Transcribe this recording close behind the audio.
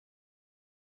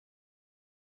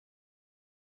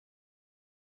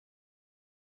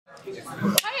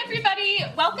Hi, everybody.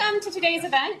 Welcome to today's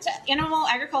event, Animal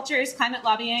Agriculture's Climate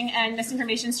Lobbying and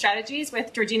Misinformation Strategies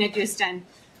with Georgina Gustin.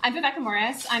 I'm Viveca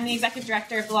Morris. I'm the Executive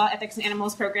Director of the Law, Ethics, and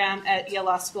Animals program at Yale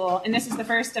Law School, and this is the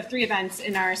first of 3 events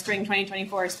in our Spring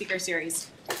 2024 speaker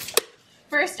series.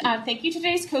 First, thank you to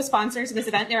today's co-sponsors of this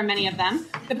event. There are many of them.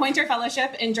 The Poynter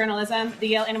Fellowship in Journalism, the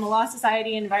Yale Animal Law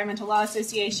Society and Environmental Law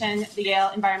Association, the Yale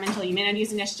Environmental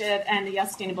Humanities Initiative, and the Yale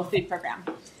Sustainable Food Program.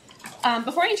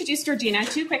 Before I introduce Georgina,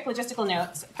 2 quick logistical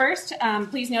notes. First,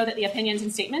 please know that the opinions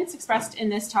and statements expressed in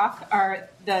this talk are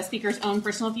the speaker's own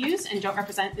personal views and don't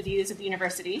represent the views of the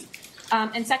university.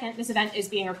 And second, this event is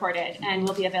being recorded and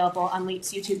will be available on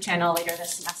LEAP's YouTube channel later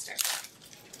this semester.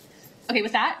 Okay,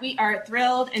 with that, we are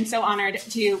thrilled and so honored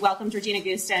to welcome Georgina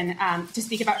Gustin to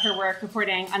speak about her work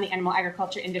reporting on the animal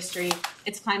agriculture industry,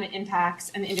 its climate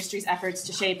impacts, and the industry's efforts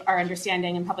to shape our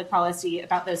understanding and public policy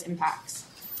about those impacts.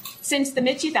 Since the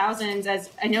mid-2000s,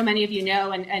 as I know many of you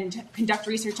know and conduct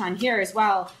research on here as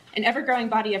well, an ever-growing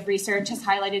body of research has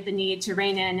highlighted the need to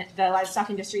rein in the livestock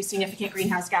industry's significant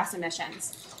greenhouse gas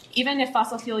emissions. Even if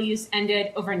fossil fuel use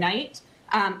ended overnight,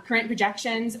 current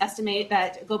projections estimate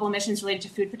that global emissions related to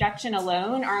food production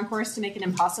alone are on course to make it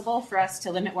impossible for us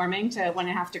to limit warming to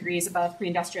 1.5 degrees above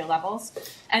pre-industrial levels.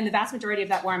 And the vast majority of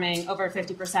that warming, over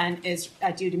 50%, is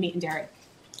due to meat and dairy.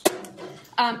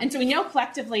 And so we know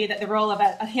collectively that the role of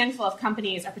a handful of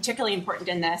companies are particularly important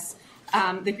in this.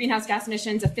 The greenhouse gas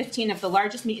emissions of 15 of the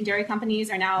largest meat and dairy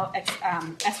companies are now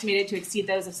estimated to exceed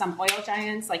those of some oil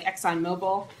giants like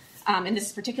ExxonMobil. And this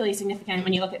is particularly significant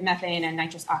when you look at methane and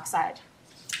nitrous oxide.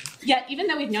 Yet, even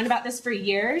though we've known about this for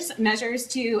years, measures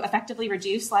to effectively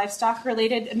reduce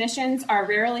livestock-related emissions are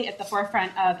rarely at the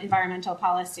forefront of environmental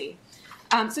policy.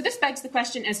 So this begs the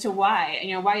question as to why.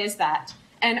 Why is that?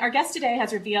 And our guest today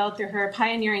has revealed through her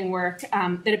pioneering work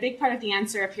that a big part of the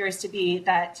answer appears to be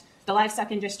that the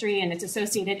livestock industry and its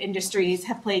associated industries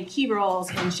have played key roles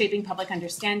in shaping public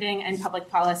understanding and public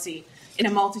policy in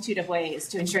a multitude of ways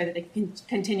to ensure that they can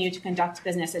continue to conduct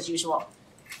business as usual.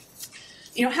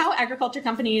 How agriculture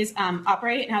companies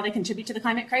operate and how they contribute to the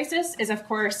climate crisis is, of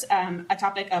course, a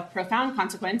topic of profound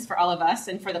consequence for all of us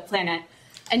and for the planet,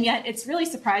 and yet it's really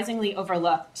surprisingly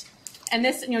overlooked. And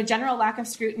this general lack of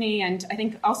scrutiny and I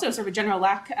think also sort of a general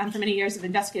lack for many years of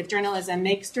investigative journalism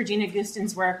makes Georgina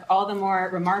Gustin's work all the more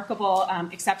remarkable,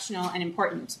 exceptional, and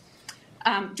important.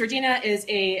 Georgina is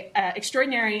an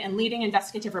extraordinary and leading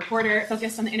investigative reporter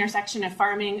focused on the intersection of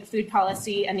farming, food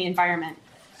policy, and the environment.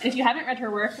 And if you haven't read her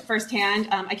work firsthand,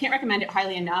 I can't recommend it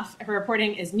highly enough. Her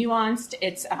reporting is nuanced,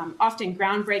 it's often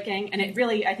groundbreaking, and it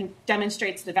really, I think,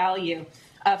 demonstrates the value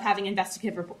of having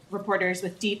investigative reporters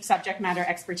with deep subject matter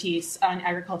expertise on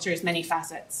agriculture's many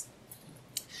facets.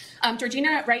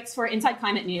 Georgina writes for Inside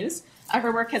Climate News.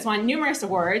 Her work has won numerous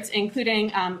awards,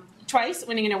 including twice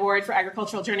winning an award for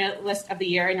Agricultural Journalist of the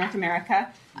Year in North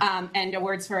America, and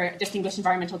awards for Distinguished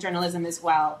Environmental Journalism as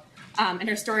well. And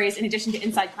her stories, in addition to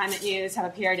Inside Climate News, have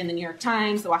appeared in the New York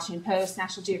Times, the Washington Post,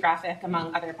 National Geographic,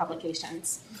 among other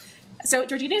publications. So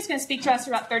Georgina is going to speak to us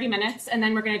for about 30 minutes, and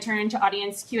then we're going to turn to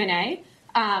audience Q&A.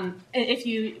 If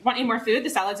you want any more food, the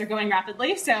salads are going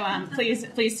rapidly, so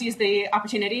please seize the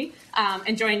opportunity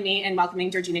and join me in welcoming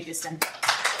Georgina Gustin.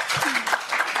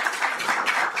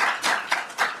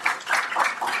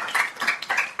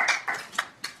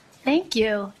 Thank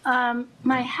you.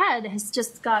 My head has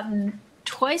just gotten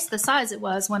twice the size it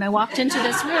was when I walked into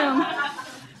this room.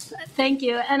 Thank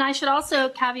you. And I should also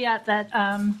caveat that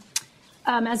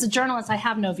as a journalist, I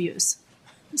have no views.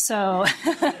 So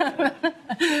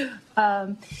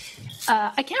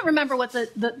I can't remember what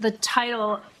the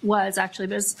title was, actually,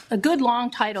 but it's a good long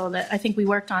title that I think we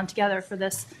worked on together for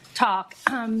this talk.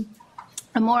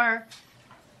 A more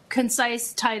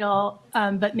concise title,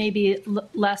 but maybe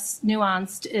less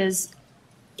nuanced, is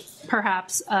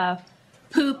perhaps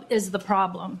Poop is the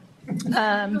Problem.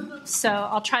 So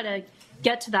I'll try to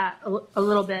get to that a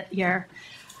little bit here.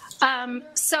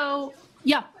 So,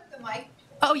 yeah. The mic.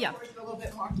 Oh, yeah. A little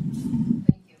bit more. Thank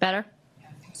you. Better?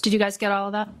 Did you guys get all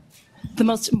of that? The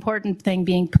most important thing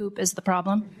being poop is the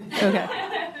problem? Okay.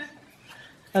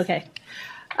 Okay.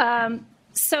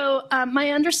 So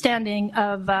my understanding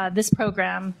of this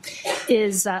program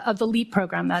is, of the LEAP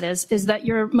program that is that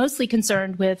you're mostly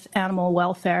concerned with animal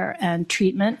welfare and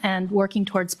treatment and working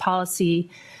towards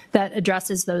policy that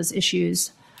addresses those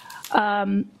issues.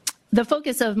 The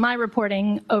focus of my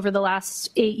reporting over the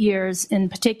last 8 years in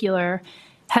particular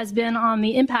has been on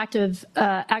the impact of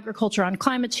agriculture on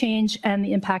climate change and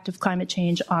the impact of climate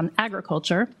change on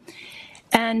agriculture.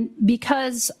 And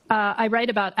because I write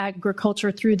about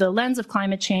agriculture through the lens of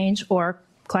climate change, or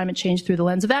climate change through the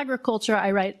lens of agriculture,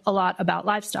 I write a lot about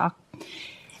livestock.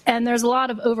 And there's a lot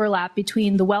of overlap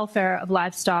between the welfare of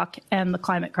livestock and the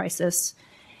climate crisis.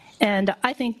 And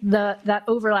I think that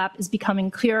overlap is becoming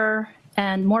clearer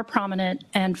and more prominent,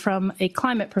 and from a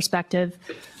climate perspective,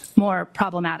 more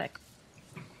problematic.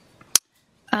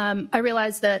 I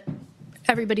realize that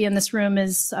everybody in this room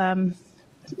is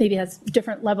maybe has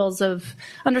different levels of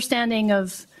understanding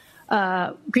of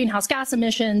greenhouse gas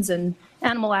emissions and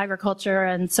animal agriculture,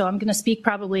 and so I'm going to speak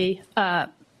probably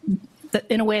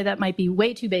in a way that might be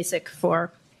way too basic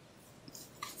for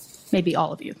maybe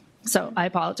all of you. So I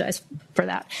apologize for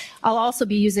that. I'll also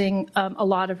be using a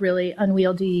lot of really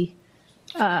unwieldy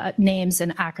names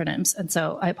and acronyms, and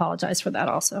so I apologize for that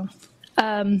also.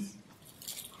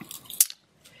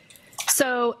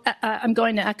 So I'm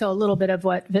going to echo a little bit of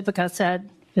what Viveca said,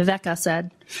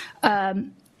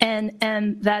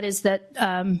 and that is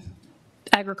that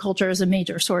agriculture is a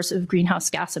major source of greenhouse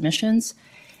gas emissions,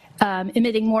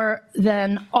 emitting more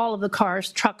than all of the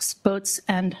cars, trucks, boats,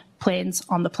 and planes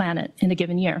on the planet in a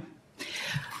given year.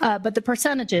 But the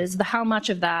percentages, the how much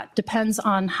of that, depends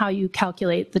on how you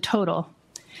calculate the total.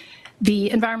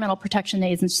 The Environmental Protection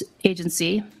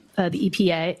Agency, the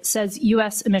EPA, says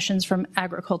U.S. emissions from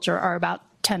agriculture are about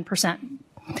 10%.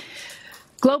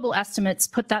 Global estimates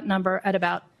put that number at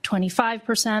about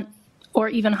 25%, or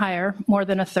even higher, more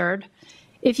than a third,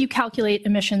 if you calculate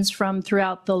emissions from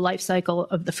throughout the life cycle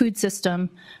of the food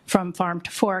system, from farm to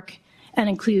fork, and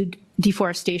include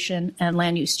deforestation and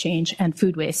land use change and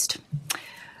food waste.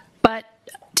 But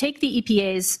take the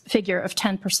EPA's figure of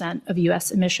 10% of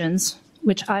U.S. emissions,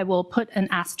 which I will put an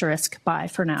asterisk by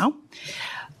for now.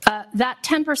 That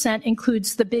 10%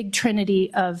 includes the big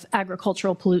trinity of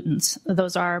agricultural pollutants.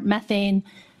 Those are methane,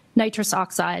 nitrous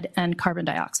oxide, and carbon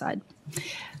dioxide.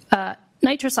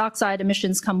 Nitrous oxide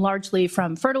emissions come largely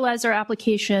from fertilizer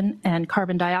application and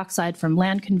carbon dioxide from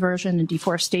land conversion and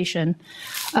deforestation.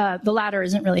 The latter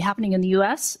isn't really happening in the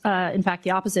US. In fact,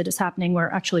 the opposite is happening. We're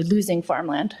actually losing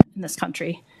farmland in this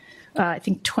country. I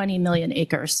think 20 million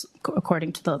acres,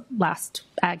 according to the last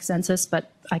ag census,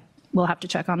 but I will have to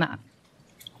check on that.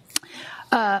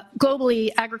 Globally,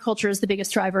 agriculture is the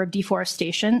biggest driver of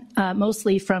deforestation,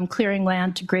 mostly from clearing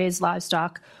land to graze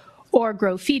livestock or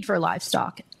grow feed for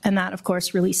livestock. And that, of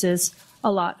course, releases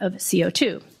a lot of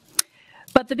CO2.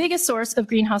 But the biggest source of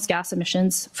greenhouse gas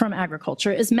emissions from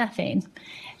agriculture is methane,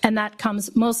 and that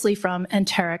comes mostly from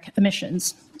enteric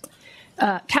emissions.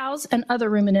 Cows and other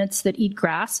ruminants that eat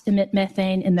grass emit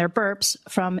methane in their burps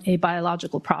from a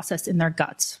biological process in their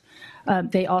guts.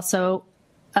 They also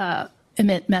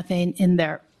emit methane in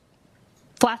their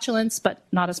flatulence, but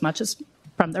not as much as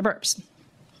from their burps.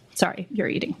 Sorry, you're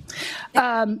eating.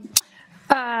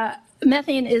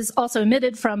 Methane is also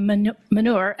emitted from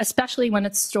manure, especially when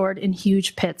it's stored in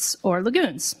huge pits or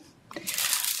lagoons.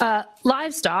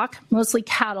 Livestock, mostly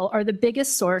cattle, are the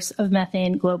biggest source of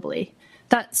methane globally.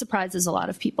 That surprises a lot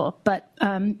of people, but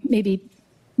maybe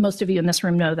most of you in this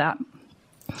room know that.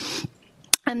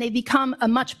 And they become a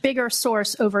much bigger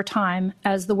source over time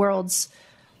as the world's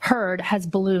herd has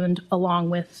ballooned along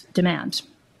with demand.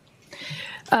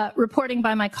 Reporting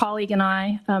by my colleague and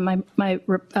I, my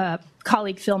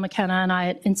colleague Phil McKenna and I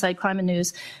at Inside Climate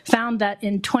News found that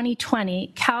in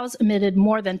 2020, cows emitted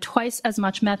more than twice as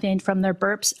much methane from their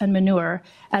burps and manure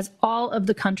as all of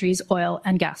the country's oil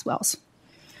and gas wells.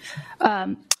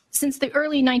 Since the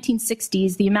early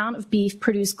 1960s, the amount of beef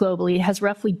produced globally has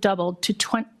roughly doubled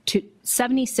to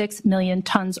 76 million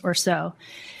tons or so.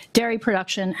 Dairy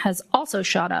production has also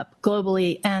shot up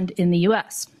globally and in the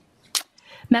US.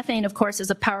 Methane, of course,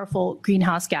 is a powerful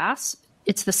greenhouse gas.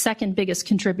 It's the second biggest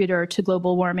contributor to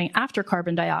global warming after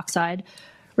carbon dioxide,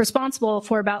 responsible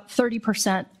for about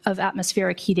 30% of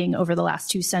atmospheric heating over the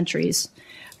last 2 centuries.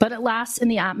 But it lasts in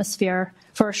the atmosphere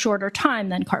for a shorter time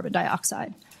than carbon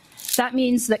dioxide. That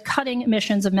means that cutting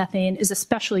emissions of methane is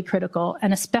especially critical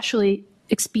and especially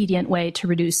expedient way to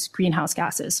reduce greenhouse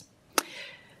gases.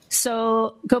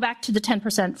 So go back to the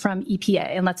 10% from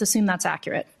EPA, and let's assume that's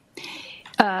accurate.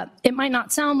 It might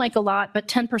not sound like a lot, but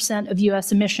 10% of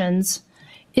US emissions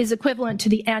is equivalent to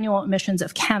the annual emissions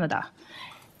of Canada.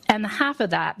 And the half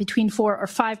of that, between 4 or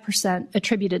 5%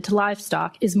 attributed to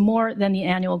livestock, is more than the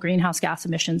annual greenhouse gas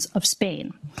emissions of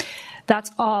Spain.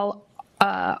 That's all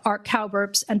our cow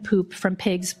burps and poop from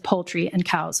pigs, poultry, and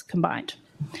cows combined.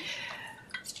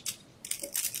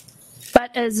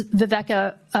 But as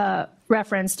Viveca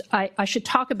referenced, I should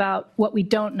talk about what we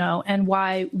don't know and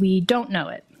why we don't know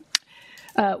it,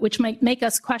 which might make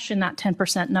us question that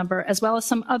 10% number, as well as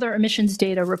some other emissions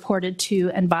data reported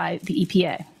to and by the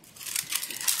EPA.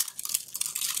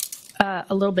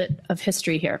 A little bit of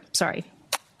history here, sorry.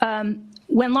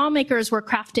 When lawmakers were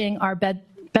crafting our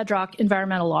bedrock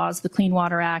environmental laws, the Clean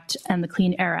Water Act and the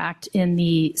Clean Air Act in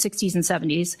the 60s and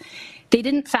 70s, they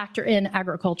didn't factor in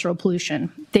agricultural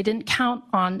pollution. They didn't count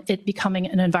on it becoming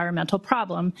an environmental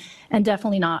problem, and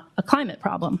definitely not a climate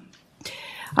problem.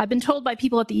 I've been told by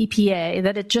people at the EPA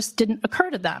that it just didn't occur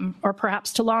to them, or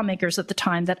perhaps to lawmakers at the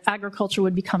time, that agriculture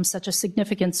would become such a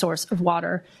significant source of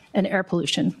water and air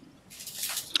pollution.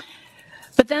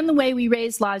 But then the way we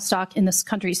raised livestock in this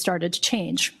country started to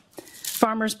change.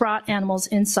 Farmers brought animals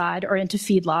inside or into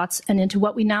feedlots and into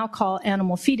what we now call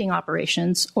animal feeding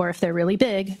operations, or if they're really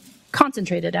big,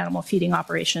 concentrated animal feeding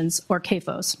operations, or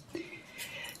CAFOs.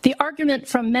 The argument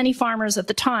from many farmers at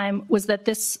the time was that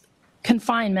this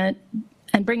confinement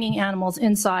and bringing animals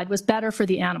inside was better for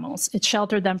the animals. It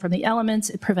sheltered them from the elements,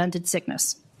 it prevented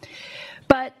sickness.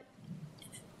 But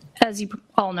as you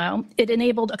all know, it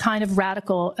enabled a kind of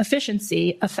radical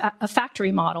efficiency, a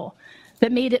factory model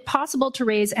that made it possible to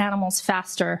raise animals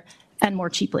faster and more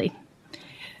cheaply.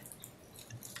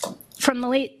 From the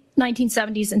late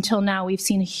 1970s until now, we've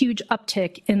seen a huge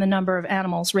uptick in the number of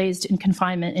animals raised in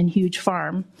confinement in huge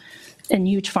farms,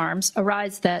 a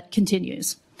rise that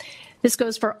continues. This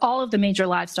goes for all of the major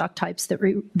livestock types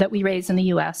that we raise in the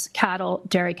US: cattle,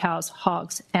 dairy cows,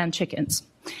 hogs, and chickens.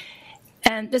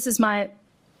 And this is my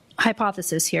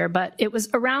hypothesis here, but it was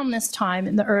around this time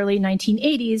in the early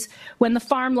 1980s when the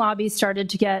farm lobbies started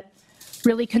to get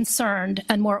really concerned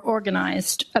and more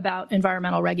organized about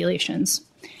environmental regulations.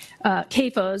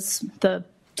 CAFOs, the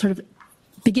sort of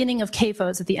beginning of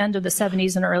CAFOs at the end of the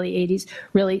 70s and early 80s,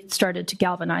 really started to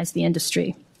galvanize the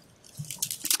industry.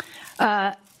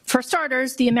 For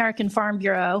starters, the American Farm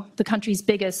Bureau, the country's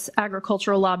biggest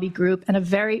agricultural lobby group and a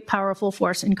very powerful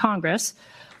force in Congress,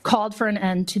 called for an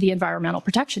end to the Environmental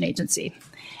Protection Agency.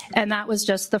 And that was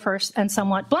just the first and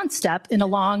somewhat blunt step in a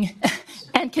long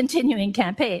and continuing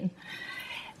campaign.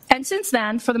 And since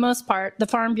then, for the most part, the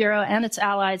Farm Bureau and its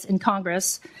allies in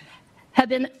Congress have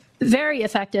been very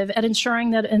effective at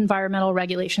ensuring that environmental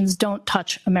regulations don't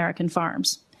touch American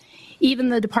farms. Even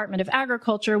the Department of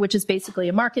Agriculture, which is basically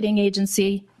a marketing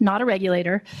agency, not a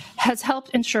regulator, has helped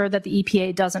ensure that the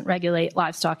EPA doesn't regulate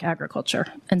livestock agriculture.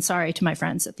 And sorry to my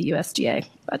friends at the USDA,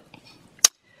 but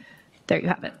there you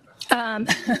have it.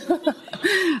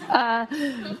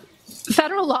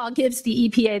 Federal law gives the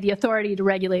EPA the authority to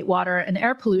regulate water and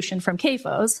air pollution from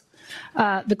CAFOs.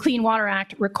 The Clean Water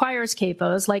Act requires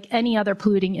CAFOs, like any other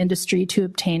polluting industry, to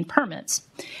obtain permits.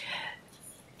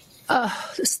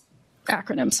 This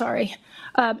acronym, sorry.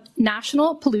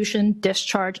 National Pollution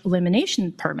Discharge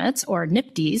Elimination Permits, or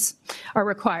NPDES, are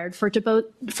required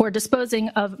for disposing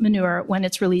of manure when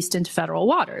it's released into federal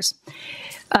waters.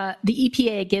 The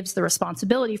EPA gives the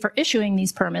responsibility for issuing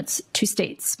these permits to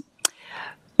states.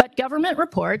 But government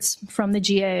reports from the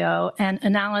GAO and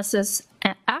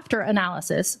after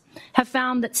analysis have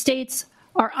found that states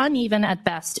are uneven at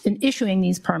best in issuing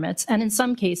these permits, and in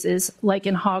some cases, like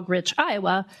in hog-rich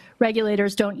Iowa,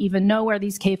 regulators don't even know where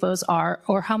these CAFOs are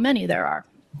or how many there are.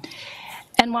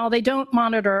 And while they don't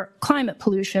monitor climate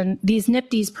pollution, these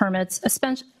NPDES permits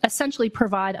essentially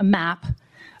provide a map,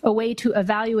 a way to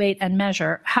evaluate and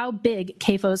measure how big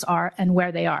CAFOs are and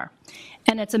where they are.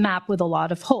 And it's a map with a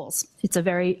lot of holes. It's a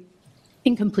very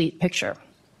incomplete picture.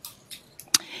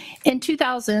 In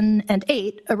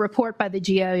 2008, a report by the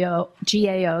GAO,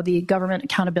 the Government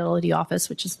Accountability Office,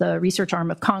 which is the research arm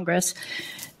of Congress,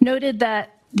 noted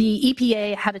that the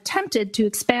EPA had attempted to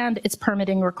expand its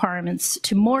permitting requirements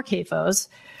to more CAFOs,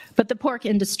 but the pork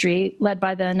industry, led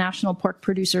by the National Pork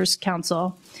Producers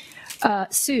Council,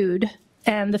 sued,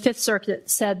 and the Fifth Circuit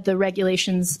said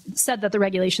that the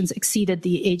regulations exceeded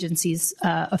the agency's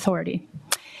authority.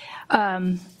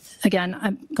 Again,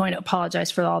 I'm going to apologize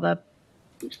for all the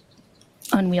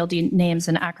unwieldy names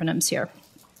and acronyms here.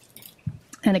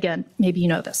 And again, maybe you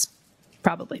know this.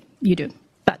 Probably you do.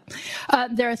 But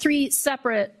there are three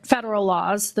separate federal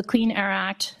laws: the Clean Air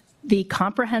Act, the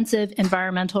Comprehensive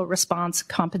Environmental Response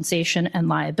Compensation and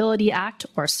Liability Act,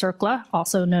 or CERCLA,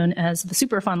 also known as the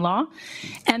Superfund Law,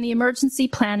 and the Emergency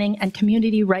Planning and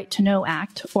Community Right to Know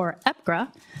Act, or EPCRA.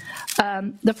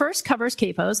 The first covers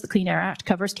CAFOs, the Clean Air Act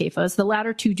covers CAFOs. The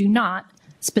latter two do not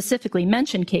specifically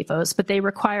mention CAFOs, but they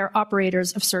require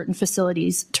operators of certain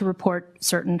facilities to report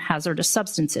certain hazardous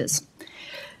substances.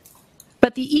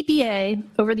 But the EPA,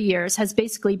 over the years, has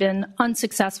basically been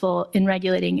unsuccessful in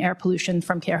regulating air pollution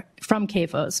from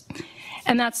CAFOs.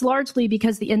 And that's largely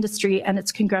because the industry and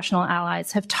its congressional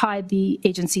allies have tied the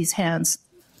agency's hands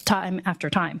time after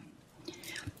time.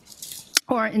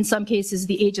 Or in some cases,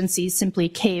 the agency simply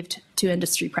caved to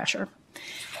industry pressure.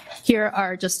 Here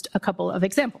are just a couple of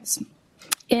examples.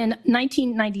 In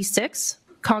 1996,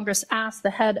 Congress asked the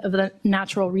head of the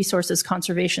Natural Resources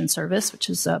Conservation Service, which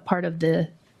is part of the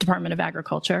Department of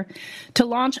Agriculture, to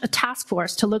launch a task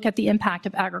force to look at the impact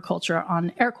of agriculture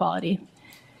on air quality.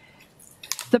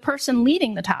 The person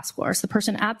leading the task force, the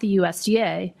person at the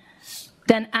USDA,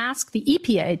 then asked the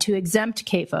EPA to exempt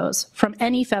CAFOs from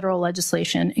any federal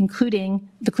legislation, including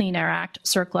the Clean Air Act,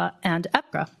 CERCLA, and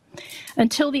EPCRA,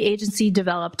 until the agency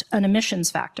developed an emissions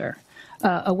factor,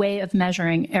 a way of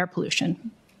measuring air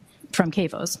pollution from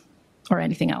CAFOs or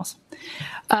anything else.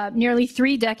 Nearly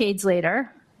 3 decades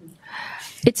later,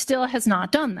 it still has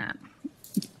not done that.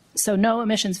 So no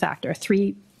emissions factor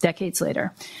 3 decades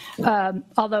later,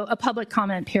 although a public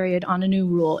comment period on a new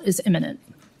rule is imminent,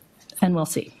 and we'll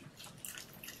see.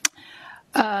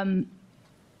 A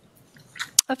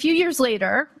few years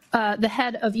later, the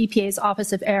head of EPA's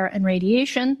Office of Air and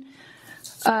Radiation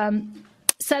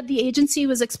said the agency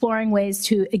was exploring ways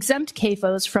to exempt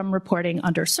CAFOs from reporting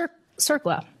under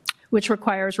CERCLA, which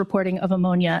requires reporting of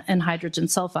ammonia and hydrogen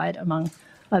sulfide, among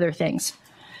other things.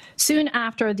 Soon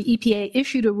after, the EPA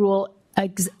issued a rule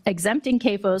exempting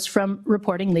CAFOs from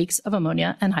reporting leaks of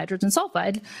ammonia and hydrogen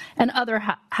sulfide and other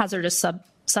hazardous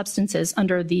substances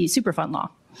under the Superfund law.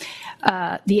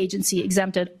 The agency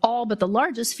exempted all but the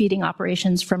largest feeding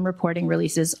operations from reporting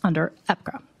releases under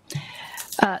EPCRA.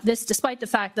 This despite the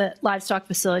fact that livestock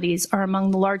facilities are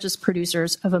among the largest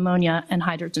producers of ammonia and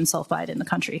hydrogen sulfide in the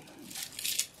country.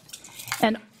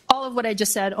 And all of what I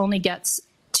just said only gets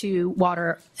to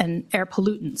water and air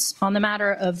pollutants. On the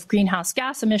matter of greenhouse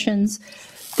gas emissions,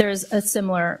 there's a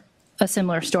similar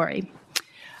story.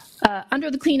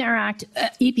 Under the Clean Air Act,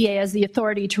 EPA has the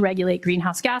authority to regulate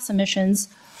greenhouse gas emissions,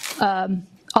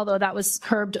 although that was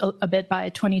curbed a bit by a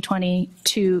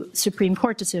 2022 Supreme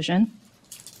Court decision.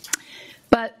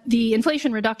 But the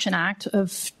Inflation Reduction Act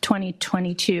of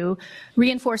 2022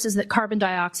 reinforces that carbon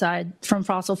dioxide from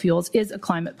fossil fuels is a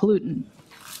climate pollutant.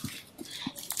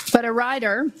 But a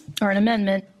rider, or an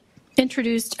amendment,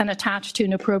 introduced and attached to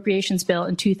an appropriations bill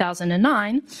in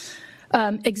 2009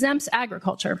 exempts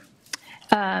agriculture.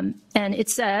 And it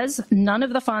says none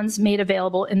of the funds made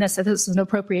available in this is an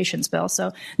appropriations bill,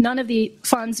 so none of the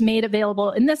funds made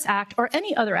available in this act or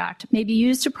any other act may be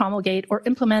used to promulgate or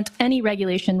implement any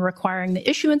regulation requiring the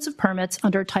issuance of permits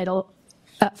under Title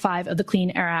 5 of the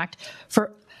Clean Air Act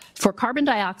for carbon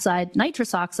dioxide,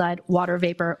 nitrous oxide, water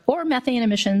vapor, or methane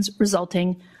emissions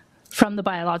resulting from the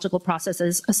biological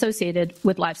processes associated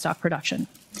with livestock production.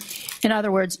 In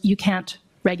other words, you can't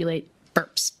regulate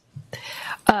burps.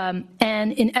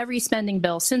 And in every spending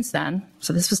bill since then,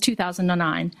 so this was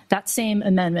 2009, that same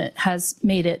amendment has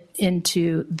made it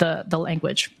into the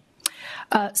language.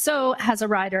 So has a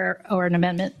rider or an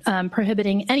amendment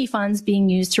prohibiting any funds being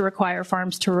used to require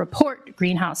farms to report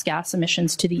greenhouse gas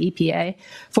emissions to the EPA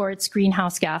for its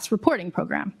greenhouse gas reporting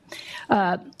program.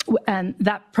 And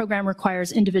that program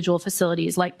requires individual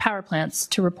facilities like power plants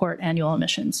to report annual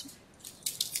emissions.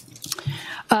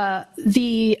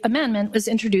 The amendment was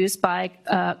introduced by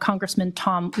Congressman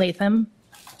Tom Latham,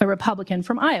 a Republican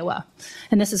from Iowa.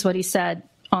 And this is what he said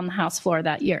on the House floor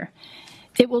that year.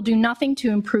 It will do nothing to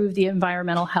improve the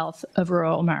environmental health of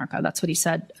rural America. That's what he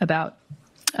said about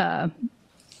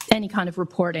any kind of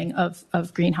reporting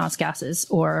of greenhouse gases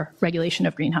or regulation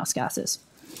of greenhouse gases.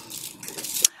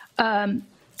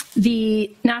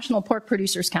 The National Pork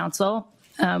Producers Council,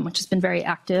 which has been very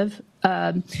active,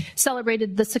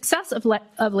 celebrated the success of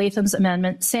Latham's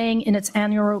amendment, saying in its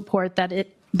annual report that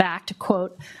it backed,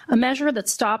 quote, a measure that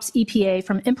stops EPA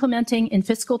from implementing in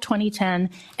fiscal 2010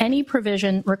 any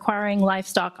provision requiring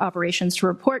livestock operations to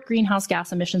report greenhouse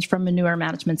gas emissions from manure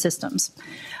management systems.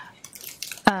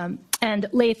 And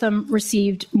Latham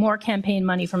received more campaign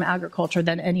money from agriculture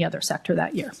than any other sector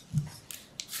that year.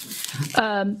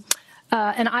 And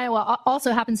Iowa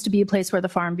also happens to be a place where the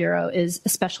Farm Bureau is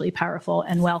especially powerful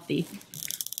and wealthy.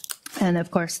 And of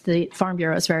course, the Farm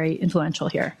Bureau is very influential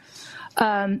here.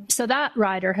 So that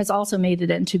rider has also made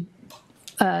it into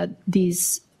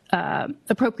these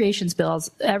appropriations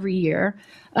bills every year.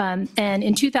 And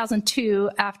in 2002,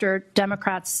 after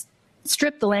Democrats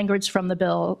stripped the language from the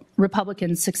bill,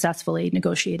 Republicans successfully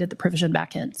negotiated the provision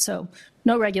back in. So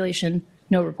no regulation,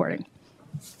 no reporting.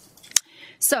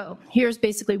 So here's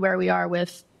basically where we are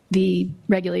with the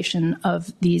regulation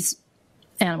of these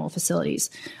animal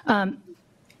facilities.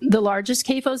 The largest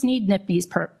CAFOs need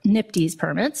NPDES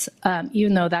permits,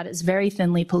 even though that is very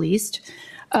thinly policed.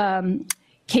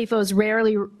 CAFOs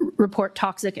rarely report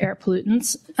toxic air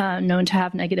pollutants known to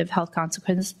have negative health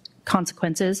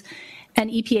consequences, and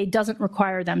EPA doesn't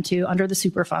require them to under the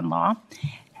Superfund law.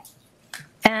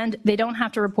 And they don't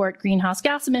have to report greenhouse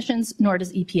gas emissions, nor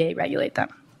does EPA regulate them.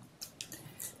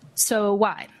 So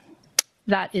why?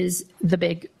 that is the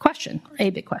big question, a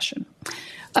big question.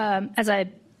 As I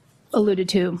alluded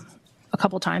to a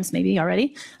couple times maybe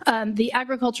already, the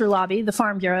agriculture lobby, the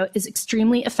Farm Bureau, is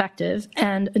extremely effective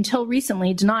and until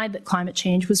recently denied that climate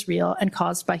change was real and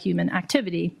caused by human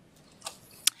activity.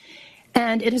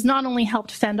 And it has not only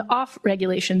helped fend off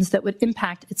regulations that would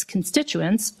impact its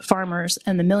constituents, farmers,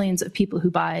 and the millions of people who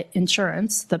buy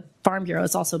insurance. The Farm Bureau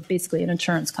is also basically an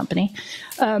insurance company.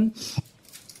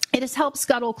 It has helped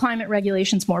scuttle climate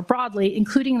regulations more broadly,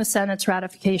 including the Senate's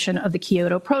ratification of the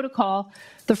Kyoto Protocol,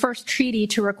 the first treaty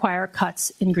to require cuts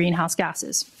in greenhouse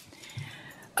gases.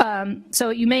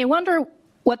 So you may wonder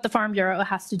what the Farm Bureau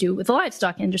has to do with the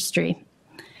livestock industry.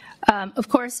 Of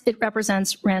course, it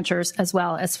represents ranchers as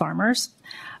well as farmers.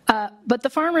 But the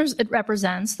farmers it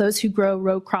represents, those who grow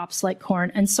row crops like corn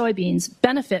and soybeans,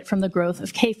 benefit from the growth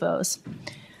of CAFOs.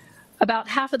 About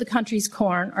half of the country's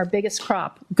corn, our biggest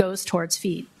crop, goes towards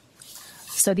feed.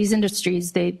 So these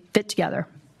industries, they fit together.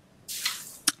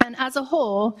 And as a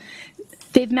whole,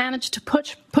 they've managed to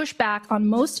push back on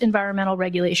most environmental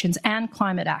regulations and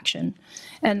climate action.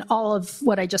 And all of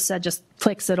what I just said just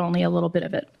flicks at only a little bit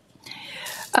of it.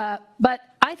 But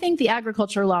I think the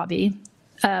agriculture lobby,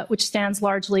 which stands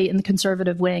largely in the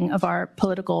conservative wing of our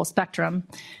political spectrum,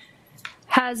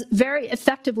 has very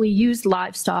effectively used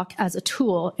livestock as a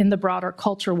tool in the broader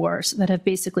culture wars that have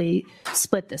basically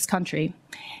split this country.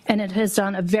 And it has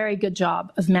done a very good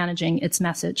job of managing its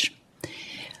message.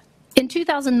 In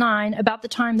 2009, about the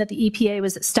time that the EPA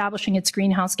was establishing its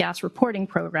greenhouse gas reporting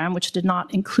program, which did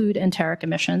not include enteric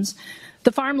emissions,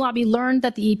 the farm lobby learned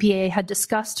that the EPA had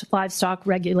discussed livestock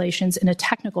regulations in a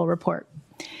technical report.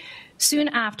 Soon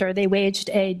after, they waged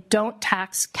a "Don't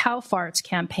Tax Cow Farts"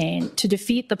 campaign to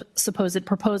defeat the supposed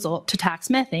proposal to tax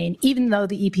methane, even though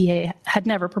the EPA had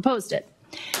never proposed it.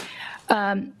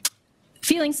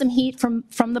 Feeling some heat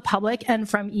from the public and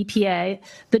from EPA,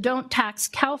 the "Don't Tax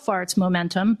Cow Farts"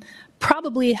 momentum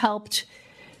probably helped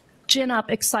gin up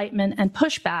excitement and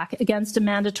pushback against a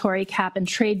mandatory cap and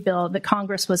trade bill that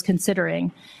Congress was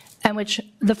considering, and which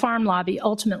the farm lobby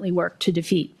ultimately worked to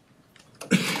defeat.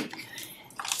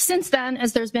 Since then,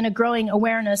 as there's been a growing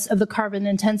awareness of the carbon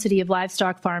intensity of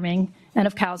livestock farming, and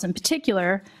of cows in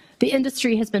particular, the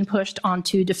industry has been pushed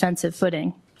onto defensive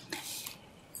footing.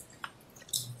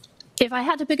 If I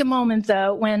had to pick a moment,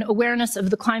 though, when awareness of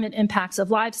the climate impacts of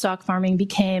livestock farming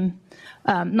became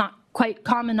not quite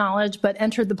common knowledge, but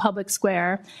entered the public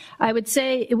square, I would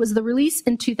say it was the release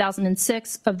in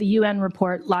 2006 of the UN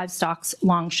report, Livestock's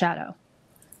Long Shadow.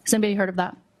 Has anybody heard of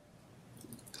that?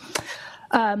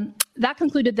 That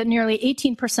concluded that nearly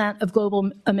 18% of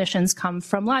global emissions come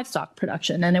from livestock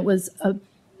production, and it was a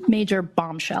major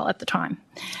bombshell at the time.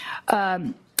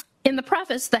 In the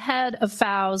preface, the head of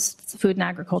FAO's, Food and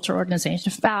Agriculture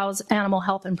Organization, FAO's Animal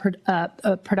Health and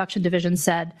Production Division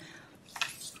said,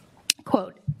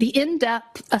 quote, "The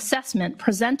in-depth assessment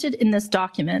presented in this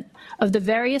document of the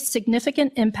various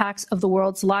significant impacts of the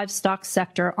world's livestock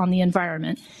sector on the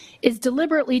environment is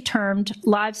deliberately termed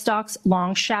livestock's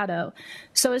long shadow,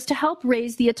 so as to help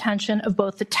raise the attention of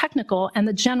both the technical and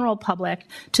the general public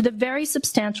to the very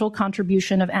substantial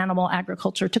contribution of animal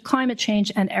agriculture to climate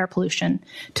change and air pollution,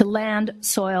 to land,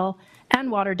 soil, and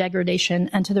water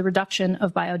degradation, and to the reduction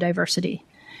of biodiversity.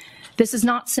 This is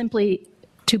not simply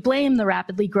to blame the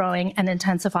rapidly growing and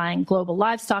intensifying global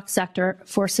livestock sector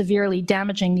for severely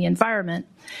damaging the environment,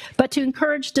 but to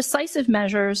encourage decisive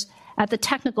measures at the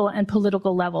technical and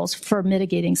political levels for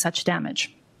mitigating such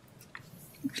damage."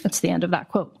 That's the end of that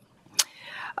quote.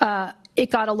 It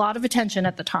got a lot of attention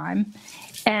at the time,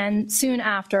 and soon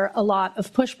after, a lot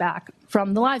of pushback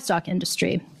from the livestock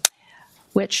industry,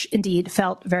 which indeed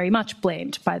felt very much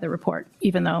blamed by the report,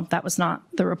 even though that was not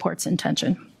the report's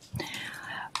intention.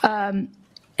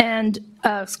 And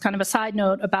kind of a side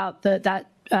note about that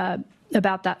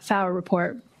FAO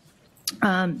report.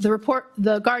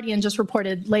 The Guardian just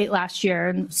reported late last year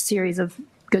in a series of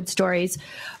good stories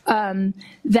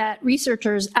that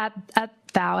researchers at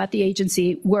FAO, at the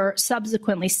agency, were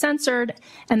subsequently censored,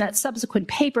 and that subsequent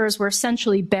papers were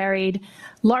essentially buried,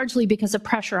 largely because of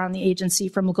pressure on the agency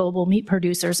from global meat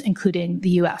producers, including the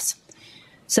US.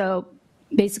 So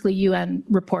basically UN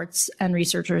reports and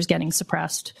researchers getting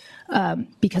suppressed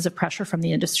because of pressure from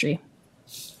the industry,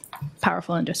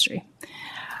 powerful industry.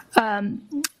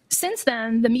 Since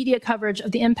then, the media coverage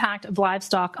of the impact of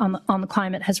livestock on the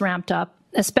climate has ramped up,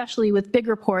 especially with big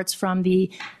reports from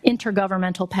the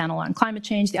Intergovernmental Panel on Climate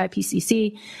Change, the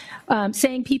IPCC,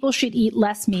 saying people should eat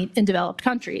less meat in developed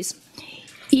countries.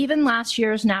 Even last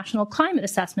year's National Climate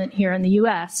Assessment here in the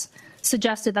US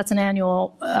suggested that's an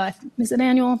annual, is it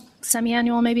annual,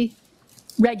 semi-annual maybe?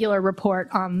 regular report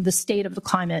on the state of the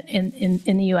climate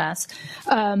in the U.S.,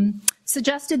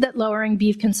 suggested that lowering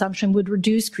beef consumption would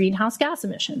reduce greenhouse gas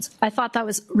emissions. I thought that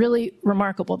was really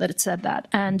remarkable that it said that.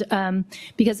 And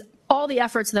because all the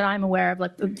efforts that I'm aware of,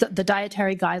 like the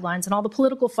dietary guidelines and all the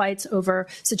political fights over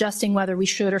suggesting whether we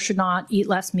should or should not eat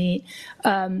less meat,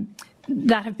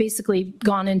 that have basically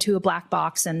gone into a black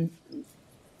box and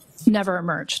never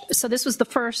emerged. So this was the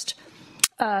first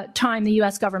time the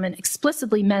U.S. government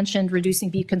explicitly mentioned reducing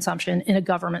beef consumption in a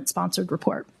government-sponsored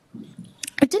report.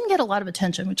 It didn't get a lot of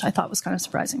attention, which I thought was kind of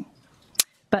surprising,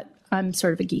 but I'm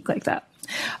sort of a geek like that.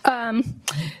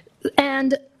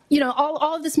 And you know,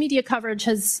 all of this media coverage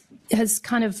has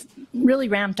kind of really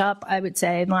ramped up, I would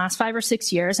say, in the last 5 or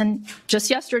 6 years. And just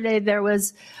yesterday, there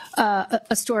was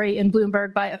a story in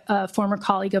Bloomberg by a former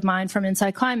colleague of mine from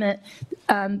Inside Climate.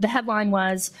 The headline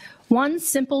was, "One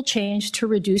simple change to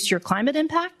reduce your climate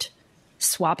impact?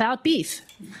 Swap out beef."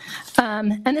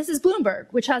 And this is Bloomberg,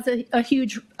 which has a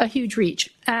huge reach.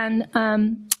 And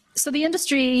so the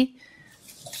industry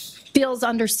feels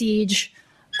under siege,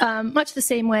 much the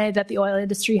same way that the oil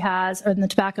industry has, or the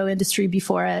tobacco industry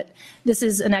before it. This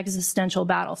is an existential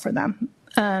battle for them.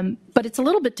 But it's a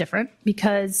little bit different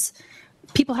because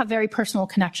people have very personal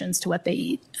connections to what they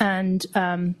eat. And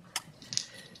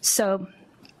so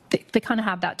they kind of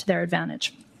have that to their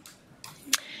advantage.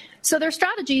 So their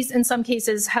strategies in some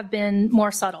cases have been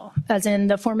more subtle, as in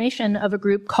the formation of a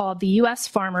group called the U.S.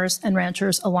 Farmers and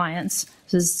Ranchers Alliance.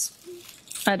 This is,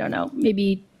 I don't know,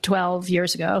 maybe 12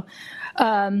 years ago,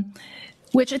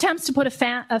 which attempts to put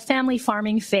a family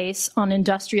farming face on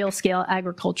industrial scale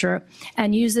agriculture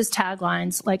and uses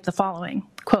taglines like the following,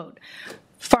 quote,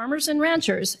 "Farmers and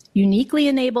ranchers uniquely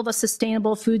enable the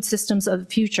sustainable food systems of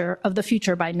the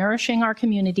future by nourishing our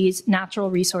communities,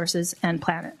 natural resources, and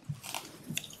planet."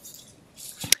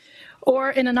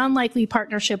 Or in an unlikely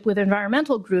partnership with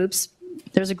environmental groups,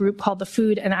 there's a group called the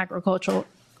Food and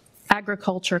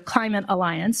Agriculture Climate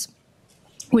Alliance,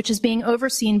 which is being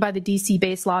overseen by the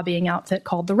DC-based lobbying outfit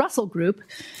called the Russell Group,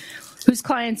 whose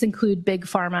clients include big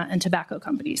pharma and tobacco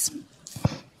companies.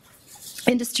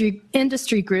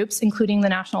 Industry groups, including the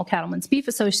National Cattlemen's Beef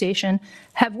Association,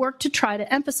 have worked to try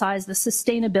to emphasize the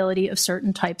sustainability of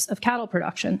certain types of cattle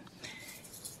production.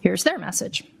 Here's their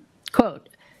message, quote,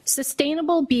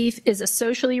 "Sustainable beef is a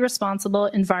socially responsible,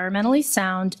 environmentally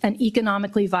sound, and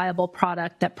economically viable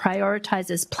product that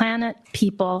prioritizes planet,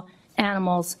 people,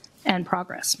 animals, and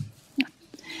progress."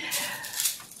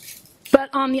 But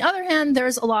on the other hand,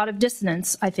 there's a lot of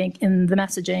dissonance, I think, in the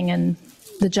messaging and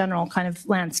the general kind of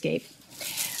landscape.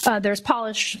 There's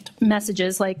polished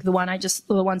messages like the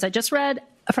ones I just read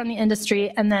from the industry,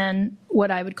 and then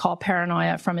what I would call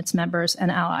paranoia from its members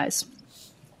and allies.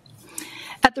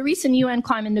 At the recent UN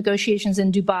climate negotiations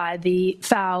in Dubai, the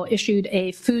FAO issued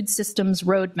a food systems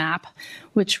roadmap,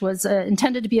 which was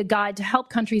intended to be a guide to help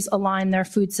countries align their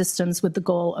food systems with the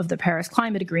goal of the Paris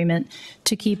Climate Agreement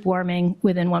to keep warming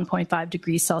within 1.5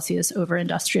 degrees Celsius over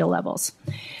industrial levels.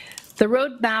 The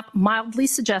roadmap mildly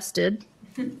suggested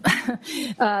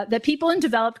that people in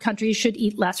developed countries should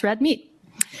eat less red meat.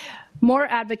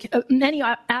 Many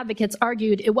advocates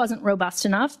argued it wasn't robust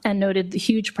enough and noted the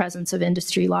huge presence of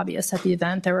industry lobbyists at the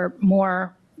event. There were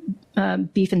more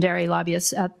beef and dairy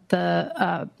lobbyists at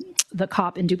the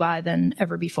COP in Dubai than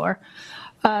ever before.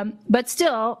 But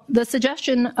still, the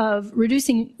suggestion of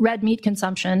reducing red meat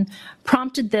consumption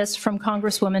prompted this from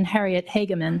Congresswoman Harriet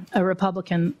Hageman, a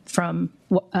Republican from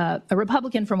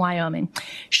Wyoming.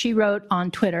 She wrote on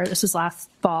Twitter, this was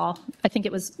last fall, I think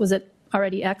it was it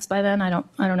already X by then? I don't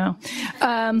know.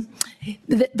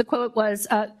 The quote was,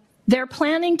 "They're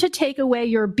planning to take away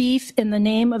your beef in the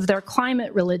name of their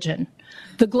climate religion.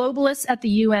 The globalists at the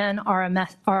UN are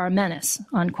a menace,"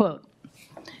 unquote.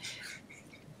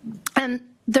 And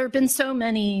there have been so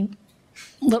many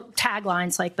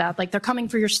taglines like that, like they're coming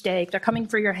for your steak, they're coming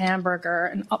for your hamburger,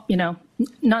 and you know,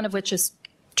 none of which is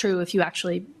true if you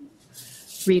actually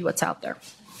read what's out there.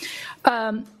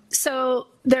 So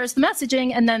there's the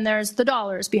messaging, and then there's the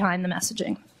dollars behind the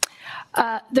messaging.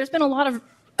 There's been a lot of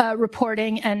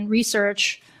reporting and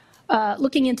research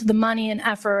looking into the money and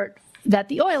effort that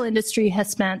the oil industry has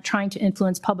spent trying to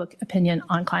influence public opinion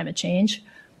on climate change.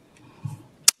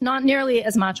 Not nearly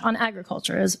as much on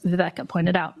agriculture, as Viveca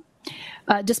pointed out,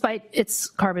 despite its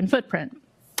carbon footprint.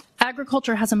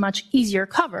 Agriculture has a much easier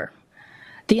cover.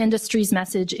 The industry's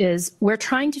message is, we're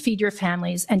trying to feed your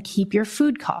families and keep your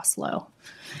food costs low.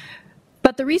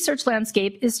 But the research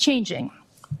landscape is changing.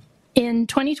 In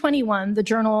 2021, the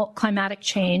journal Climatic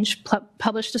Change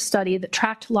published a study that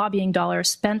tracked lobbying dollars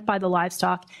spent by the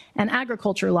livestock and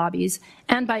agriculture lobbies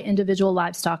and by individual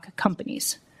livestock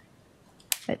companies.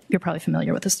 You're probably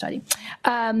familiar with the study.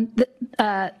 The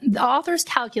authors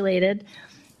calculated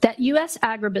that U.S.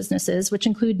 agribusinesses, which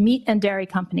include meat and dairy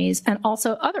companies and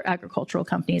also other agricultural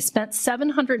companies, spent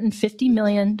 $750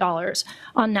 million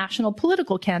on national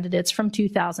political candidates from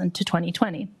 2000 to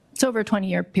 2020. It's over a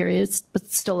 20-year period, but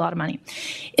still a lot of money.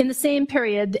 In the same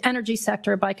period, the energy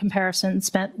sector, by comparison,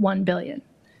 spent $1 billion.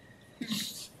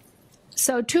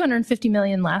 So $250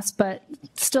 million less, but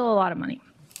still a lot of money.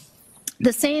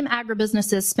 The same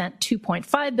agribusinesses spent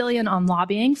 $2.5 billion on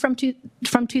lobbying from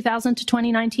 2000 to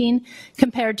 2019,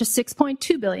 compared to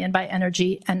 $6.2 billion by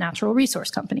energy and natural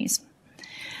resource companies.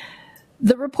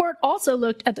 The report also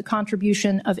looked at the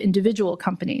contribution of individual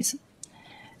companies.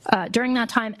 During that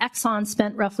time, Exxon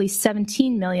spent roughly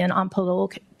 $17 million on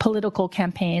political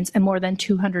campaigns and more than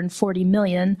 $240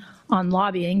 million on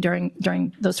lobbying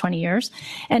during those 20 years.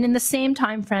 And in the same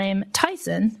time frame,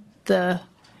 Tyson, the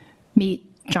meat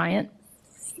giant,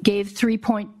 gave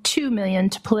 $3.2 million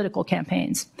to political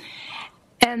campaigns.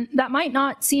 And that might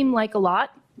not seem like a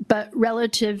lot, but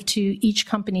relative to each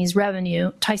company's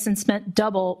revenue, Tyson spent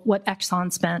double what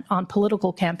Exxon spent on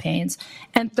political campaigns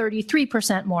and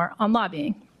 33% more on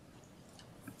lobbying.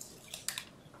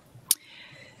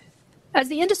 As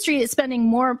the industry is spending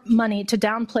more money to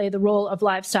downplay the role of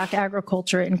livestock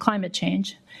agriculture in climate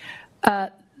change,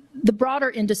 the broader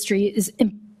industry is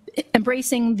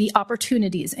embracing the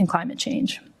opportunities in climate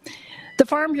change. The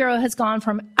Farm Bureau has gone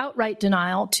from outright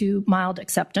denial to mild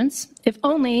acceptance, if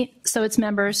only so its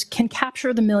members can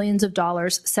capture the millions of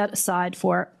dollars set aside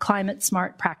for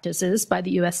climate-smart practices by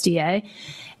the USDA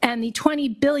and the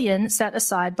 $20 billion set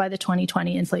aside by the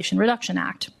 2020 Inflation Reduction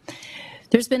Act.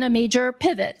 There's been a major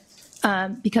pivot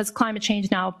because climate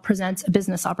change now presents a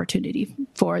business opportunity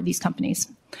for these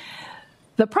companies.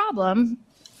 The problem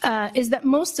is that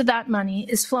most of that money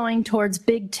is flowing towards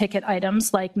big ticket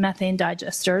items like methane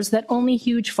digesters that only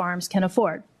huge farms can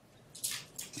afford.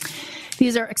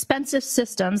 These are expensive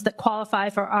systems that qualify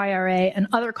for IRA and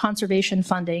other conservation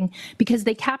funding because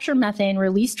they capture methane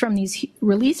released from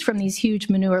these huge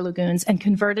manure lagoons and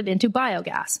convert it into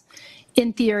biogas,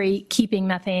 in theory, keeping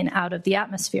methane out of the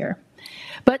atmosphere.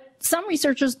 But some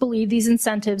researchers believe these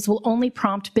incentives will only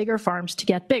prompt bigger farms to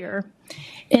get bigger,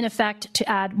 in effect, to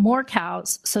add more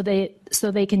cows so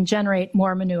they can generate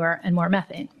more manure and more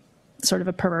methane, sort of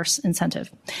a perverse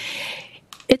incentive.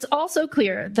 It's also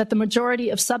clear that the majority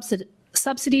of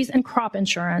subsidies and crop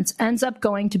insurance ends up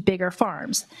going to bigger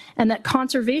farms, and that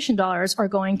conservation dollars are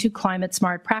going to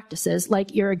climate-smart practices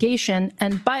like irrigation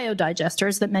and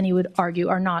biodigesters that many would argue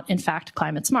are not, in fact,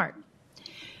 climate-smart.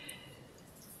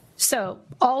 So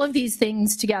all of these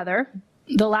things together,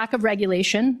 the lack of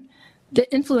regulation,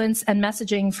 the influence and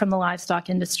messaging from the livestock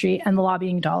industry and the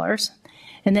lobbying dollars,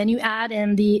 and then you add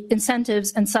in the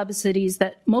incentives and subsidies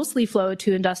that mostly flow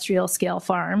to industrial scale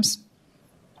farms.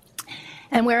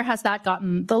 And where has that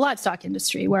gotten the livestock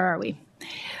industry? Where are we?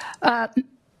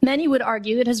 Many would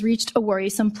argue it has reached a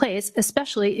worrisome place,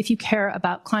 especially if you care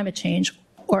about climate change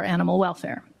or animal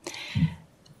welfare.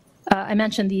 I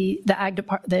mentioned the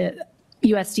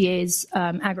USDA's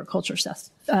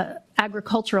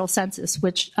agricultural census,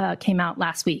 which came out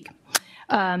last week.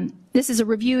 This is a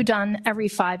review done every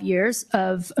 5 years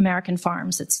of American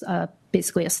farms. It's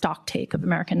basically a stock take of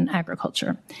American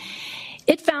agriculture.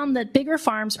 It found that bigger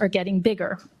farms are getting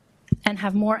bigger and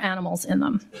have more animals in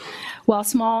them, while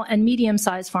small and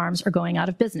medium-sized farms are going out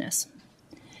of business.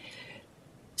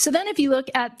 So then if you look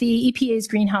at the EPA's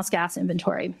greenhouse gas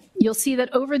inventory, you'll see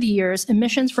that over the years,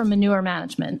 emissions from manure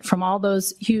management from all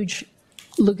those huge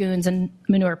lagoons and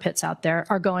manure pits out there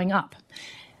are going up.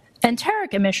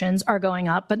 Enteric emissions are going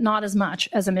up, but not as much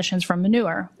as emissions from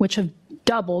manure, which have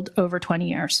doubled over 20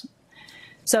 years.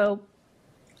 So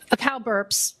a cow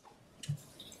burps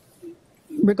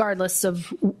regardless of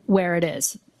where it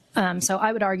is. So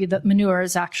I would argue that manure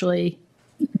is actually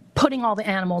putting all the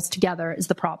animals together is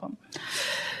the problem.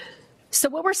 So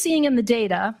what we're seeing in the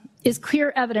data is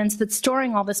clear evidence that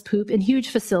storing all this poop in huge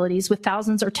facilities with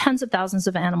thousands or tens of thousands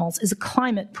of animals is a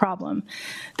climate problem.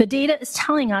 The data is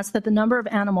telling us that the number of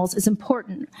animals is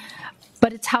important,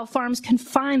 but it's how farms can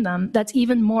find them that's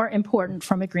even more important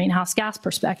from a greenhouse gas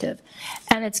perspective,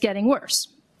 and it's getting worse.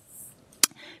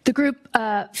 The group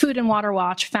Food and Water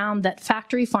Watch found that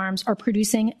factory farms are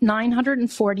producing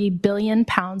 940 billion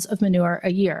pounds of manure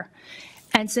a year.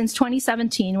 And since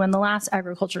 2017, when the last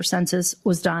agriculture census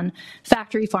was done,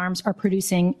 factory farms are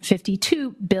producing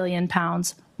 52 billion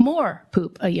pounds more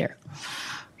poop a year.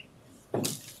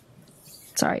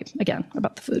 Sorry, again,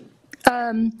 about the food.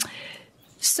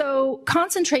 So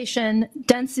concentration,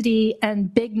 density,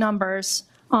 and big numbers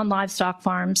on livestock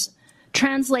farms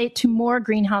translate to more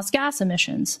greenhouse gas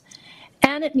emissions.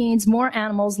 And and it means more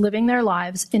animals living their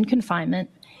lives in confinement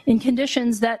in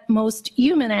conditions that most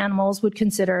human animals would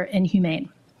consider inhumane.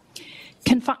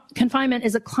 Confinement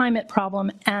is a climate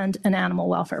problem and an animal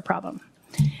welfare problem.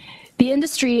 The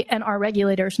industry and our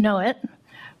regulators know it,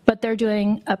 but they're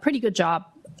doing a pretty good job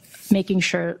making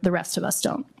sure the rest of us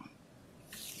don't.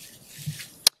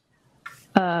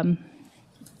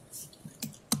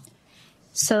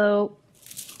 So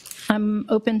I'm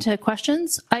open to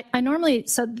questions. I normally,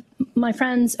 so my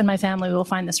friends and my family will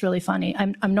find this really funny.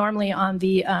 I'm normally on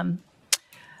the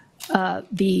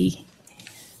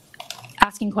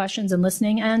asking questions and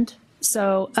listening end.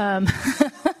 So,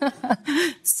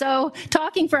 so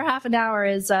talking for half an hour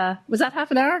is, was that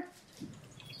half an hour?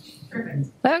 Perfect.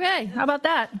 Okay, how about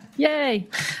that? Yay.